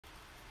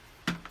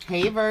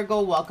Hey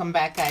Virgo, welcome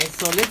back guys.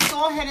 So let's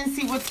go ahead and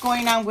see what's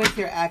going on with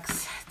your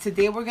ex.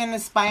 Today we're going to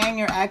spy on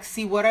your ex,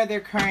 see what are their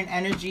current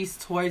energies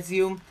towards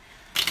you.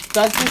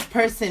 Does this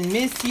person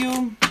miss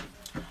you?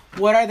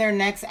 What are their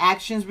next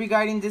actions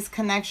regarding this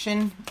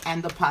connection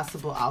and the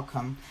possible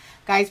outcome?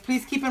 Guys,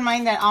 please keep in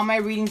mind that all my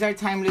readings are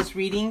timeless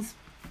readings.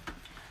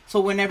 So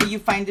whenever you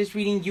find this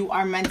reading, you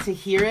are meant to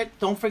hear it.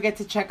 Don't forget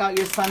to check out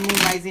your sun, moon,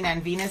 rising,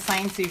 and Venus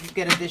signs so you can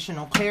get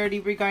additional clarity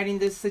regarding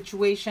this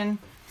situation.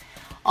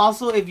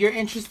 Also, if you're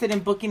interested in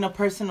booking a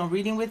personal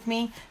reading with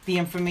me, the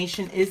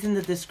information is in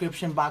the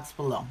description box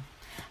below.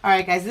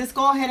 Alright guys, let's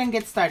go ahead and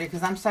get started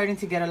because I'm starting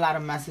to get a lot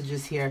of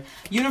messages here.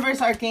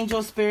 Universe,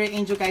 Archangel, Spirit,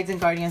 Angel, Guides, and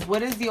Guardians.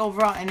 What is the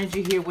overall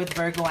energy here with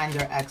Virgo and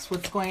their ex?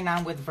 What's going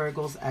on with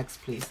Virgo's ex,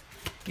 please?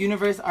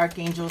 Universe,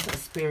 Archangels,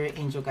 Spirit,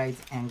 Angel,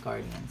 Guides, and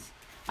Guardians.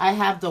 I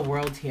have the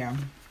World here.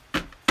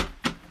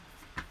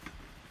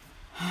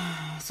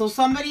 So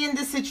somebody in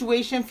this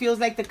situation feels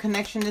like the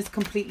connection is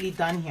completely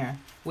done here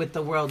with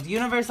the World.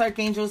 Universe,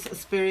 Archangels,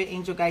 Spirit,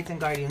 Angel, Guides, and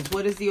Guardians.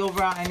 What is the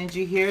overall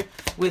energy here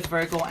with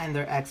Virgo and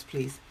their ex,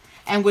 please?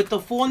 And with the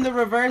Fool in the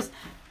reverse,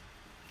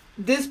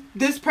 this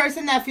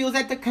person that feels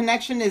that the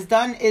connection is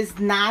done is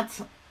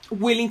not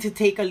willing to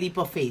take a leap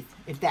of faith,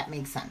 if that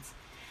makes sense.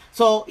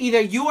 So either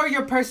you or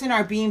your person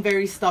are being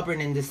very stubborn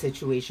in this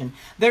situation.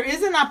 There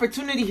is an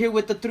opportunity here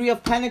with the Three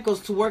of Pentacles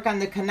to work on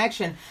the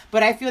connection,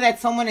 but I feel that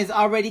someone is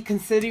already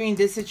considering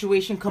this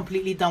situation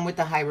completely done with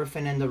the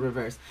Hierophant in the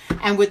reverse.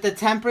 And with the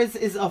Temperance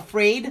is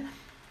afraid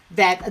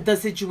that the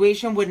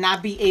situation would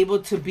not be able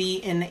to be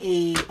in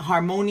a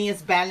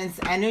harmonious, balanced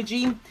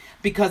energy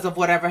because of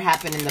whatever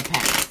happened in the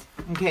past.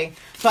 Okay,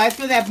 so I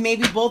feel that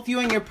maybe both you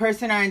and your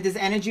person are in this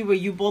energy where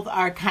you both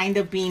are kind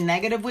of being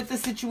negative with the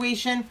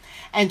situation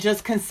and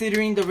just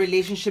considering the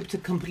relationship to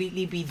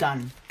completely be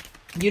done.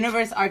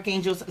 Universe,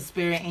 Archangels,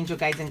 Spirit, Angel,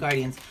 Guides, and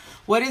Guardians.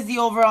 What is the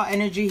overall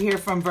energy here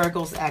from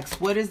Virgo's ex?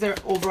 What is their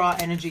overall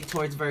energy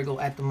towards Virgo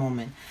at the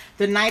moment?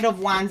 The Knight of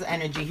Wands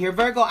energy here.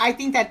 Virgo, I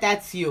think that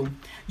that's you.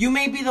 You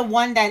may be the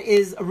one that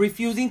is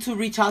refusing to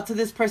reach out to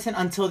this person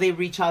until they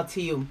reach out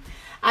to you.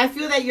 I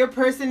feel that your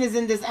person is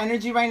in this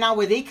energy right now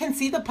where they can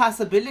see the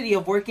possibility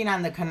of working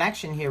on the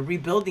connection here,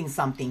 rebuilding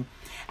something.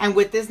 And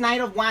with this Knight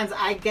of Wands,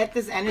 I get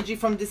this energy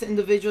from this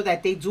individual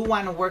that they do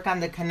want to work on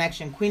the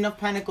connection. Queen of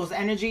Pentacles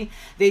energy,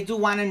 they do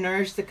want to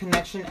nourish the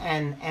connection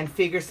and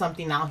figure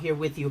something out here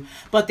with you.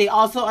 But they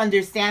also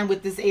understand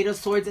with this Eight of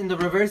Swords in the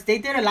reverse, they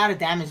did a lot of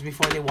damage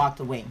before they walked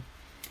away.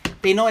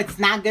 They know it's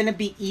not going to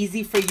be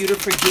easy for you to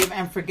forgive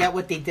and forget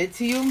what they did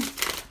to you.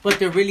 But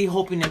they're really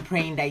hoping and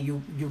praying that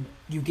you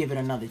give it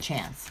another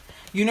chance.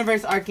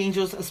 Universe,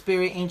 Archangels,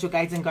 Spirit, Angel,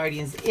 Guides, and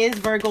Guardians. Is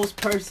Virgo's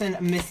person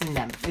missing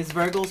them? Is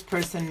Virgo's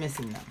person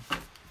missing them?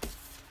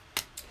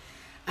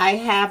 I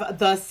have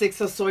the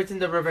Six of Swords in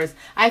the reverse.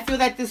 I feel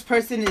that this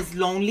person is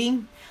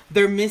lonely.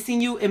 They're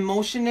missing you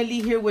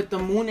emotionally here with the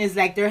Moon. Is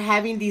like they're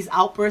having these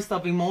outbursts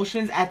of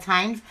emotions at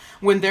times.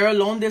 When they're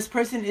alone, this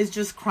person is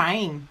just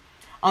crying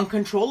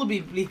uncontrollably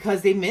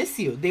because they miss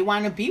you. They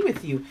want to be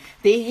with you.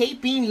 They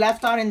hate being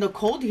left out in the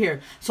cold here.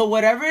 So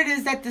whatever it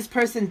is that this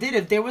person did,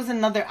 if there was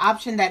another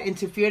option that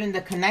interfered in the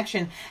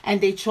connection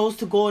and they chose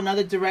to go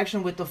another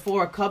direction with the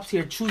Four of Cups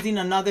here, choosing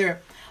another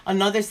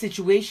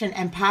situation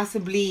and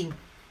possibly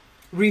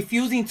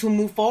refusing to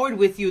move forward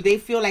with you, they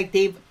feel like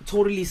they've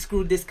totally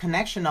screwed this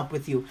connection up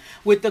with you.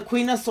 With the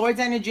Queen of Swords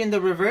energy in the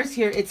reverse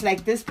here, it's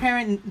like this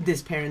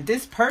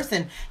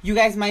person, you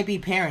guys might be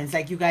parents,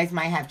 like you guys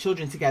might have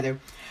children together.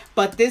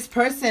 But this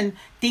person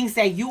thinks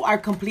that you are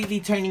completely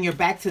turning your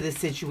back to this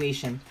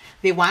situation.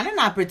 They want an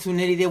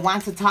opportunity. They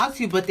want to talk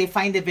to you, but they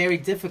find it very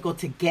difficult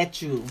to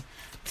get you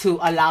to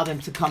allow them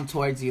to come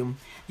towards you.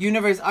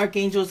 Universe,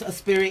 Archangels,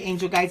 Spirit,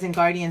 Angel, Guides, and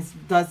Guardians.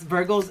 Does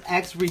Virgo's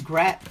ex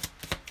regret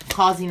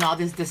causing all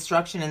this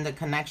destruction in the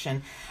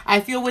connection?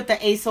 I feel with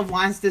the Ace of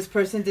Wands, this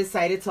person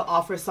decided to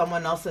offer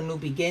someone else a new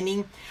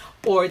beginning,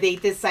 or they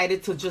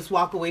decided to just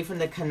walk away from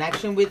the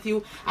connection with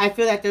you. I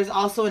feel that there's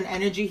also an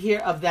energy here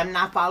of them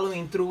not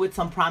following through with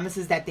some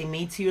promises that they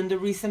made to you in the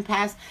recent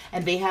past,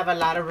 and they have a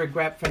lot of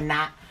regret for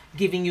not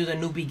giving you the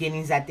new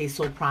beginnings that they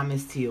so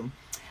promised to you.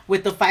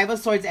 With the Five of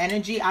Swords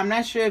energy, I'm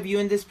not sure if you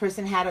and this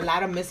person had a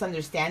lot of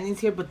misunderstandings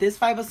here, but this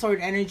Five of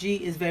Swords energy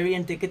is very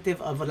indicative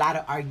of a lot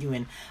of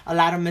arguing, a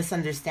lot of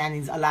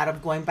misunderstandings, a lot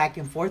of going back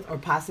and forth, or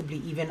possibly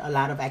even a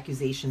lot of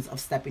accusations of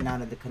stepping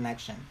out of the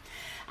connection.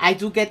 I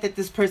do get that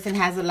this person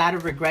has a lot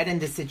of regret in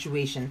this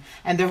situation,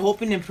 and they're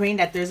hoping and praying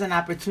that there's an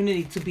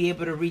opportunity to be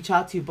able to reach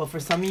out to you. But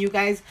for some of you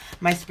guys,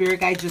 my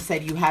spirit guide just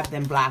said you have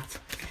them blocked.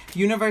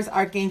 Universe,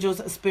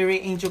 Archangels, Spirit,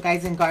 Angel,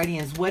 Guides, and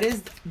Guardians. What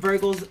is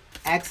Virgo's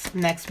ex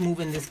next move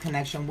in this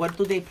connection? What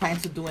do they plan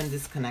to do in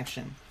this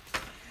connection?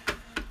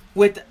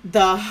 With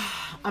the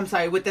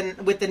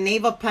with the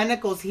Knave of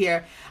Pentacles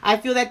here, I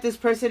feel that this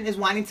person is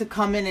wanting to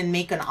come in and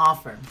make an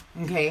offer.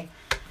 Okay.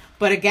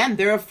 But again,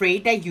 they're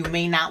afraid that you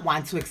may not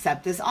want to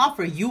accept this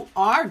offer. You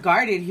are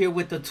guarded here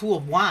with the Two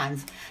of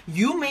Wands.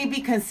 You may be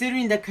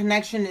considering the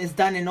connection is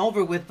done and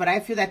over with, but I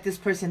feel that this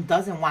person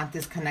doesn't want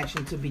this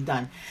connection to be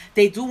done.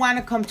 They do want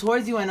to come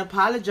towards you and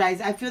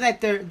apologize. I feel that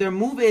their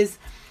move is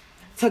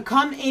to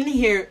come in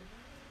here,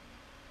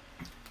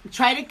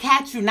 try to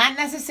catch you, not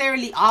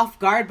necessarily off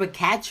guard, but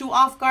catch you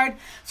off guard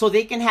so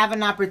they can have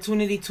an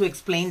opportunity to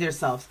explain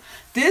themselves.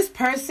 This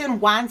person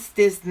wants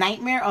this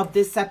nightmare of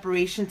this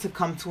separation to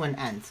come to an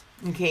end.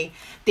 Okay,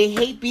 they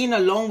hate being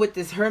alone with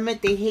this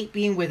hermit. They hate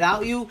being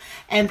without you,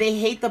 and they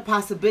hate the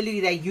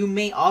possibility that you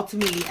may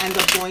ultimately end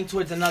up going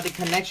towards another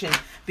connection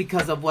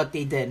because of what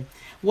they did.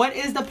 What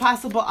is the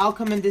possible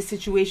outcome in this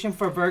situation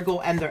for Virgo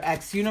and their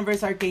ex?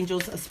 Universe,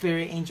 archangels,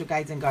 spirit, angel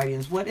guides, and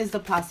guardians. What is the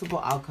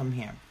possible outcome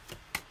here?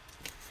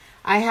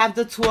 I have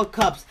the Two of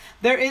Cups.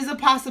 There is a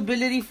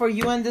possibility for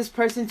you and this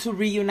person to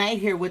reunite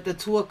here with the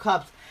Two of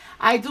Cups.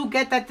 I do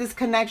get that this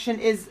connection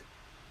is,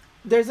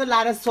 there's a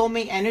lot of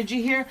soulmate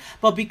energy here,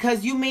 but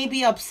because you may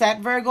be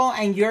upset, Virgo,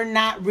 and you're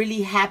not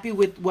really happy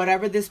with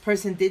whatever this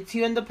person did to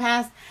you in the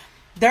past,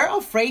 they're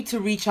afraid to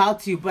reach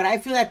out to you. But I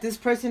feel that this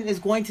person is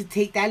going to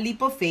take that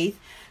leap of faith,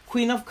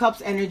 Queen of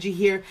Cups energy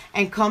here,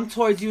 and come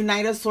towards you,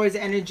 Knight of Swords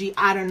energy,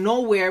 out of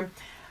nowhere.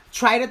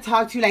 Try to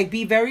talk to you, like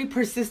be very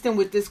persistent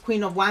with this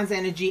Queen of Wands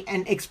energy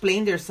and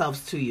explain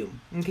themselves to you,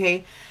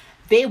 okay?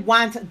 They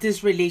want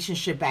this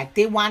relationship back.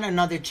 They want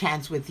another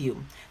chance with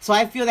you. So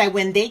I feel that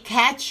when they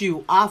catch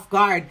you off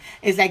guard,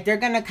 it's like they're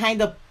going to kind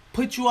of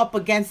put you up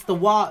against the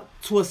wall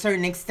to a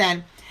certain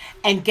extent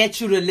and get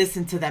you to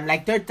listen to them.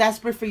 Like they're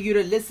desperate for you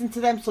to listen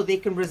to them so they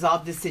can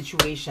resolve this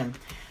situation.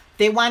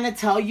 They want to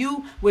tell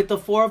you with the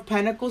Four of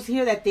Pentacles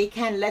here that they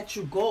can't let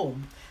you go.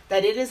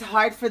 That it is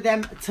hard for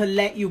them to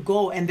let you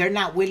go, and they're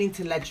not willing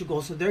to let you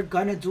go. So they're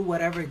going to do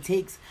whatever it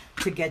takes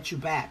to get you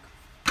back.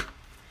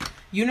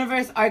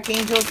 Universe,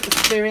 archangels,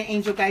 spirit,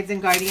 angel guides,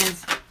 and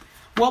guardians.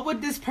 What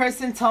would this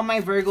person tell my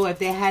Virgo if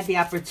they had the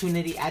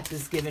opportunity at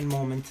this given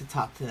moment to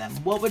talk to them?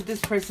 What would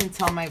this person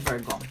tell my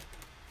Virgo?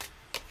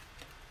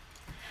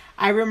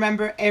 I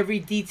remember every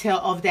detail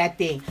of that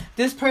day.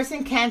 This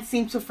person can't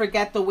seem to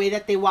forget the way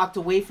that they walked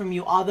away from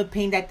you, all the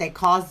pain that they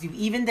caused you,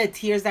 even the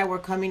tears that were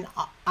coming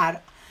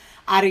out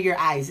of your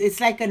eyes. It's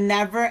like a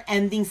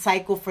never-ending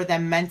cycle for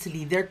them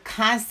mentally. They're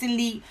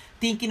constantly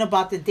thinking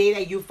about the day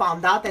that you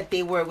found out that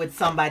they were with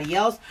somebody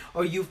else,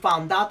 or you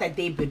found out that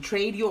they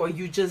betrayed you, or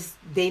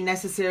they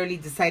necessarily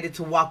decided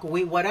to walk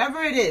away.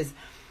 Whatever it is,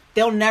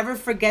 they'll never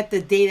forget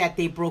the day that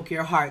they broke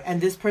your heart. And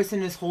this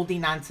person is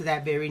holding on to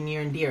that very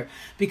near and dear.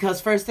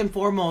 Because first and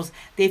foremost,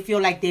 they feel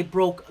like they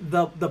broke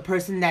the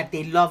person that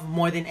they love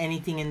more than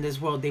anything in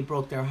this world. They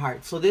broke their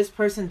heart. So this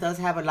person does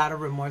have a lot of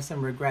remorse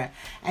and regret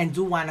and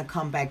do want to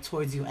come back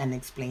towards you and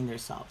explain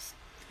themselves.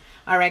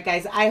 All right,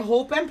 guys. I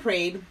hope and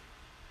pray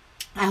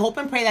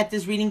that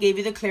this reading gave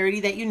you the clarity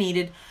that you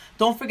needed.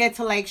 Don't forget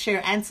to like,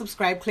 share, and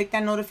subscribe. Click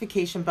that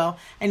notification bell.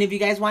 And if you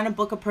guys want to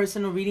book a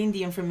personal reading,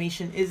 the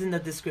information is in the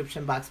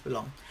description box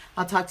below.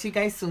 I'll talk to you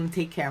guys soon.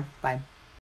 Take care. Bye.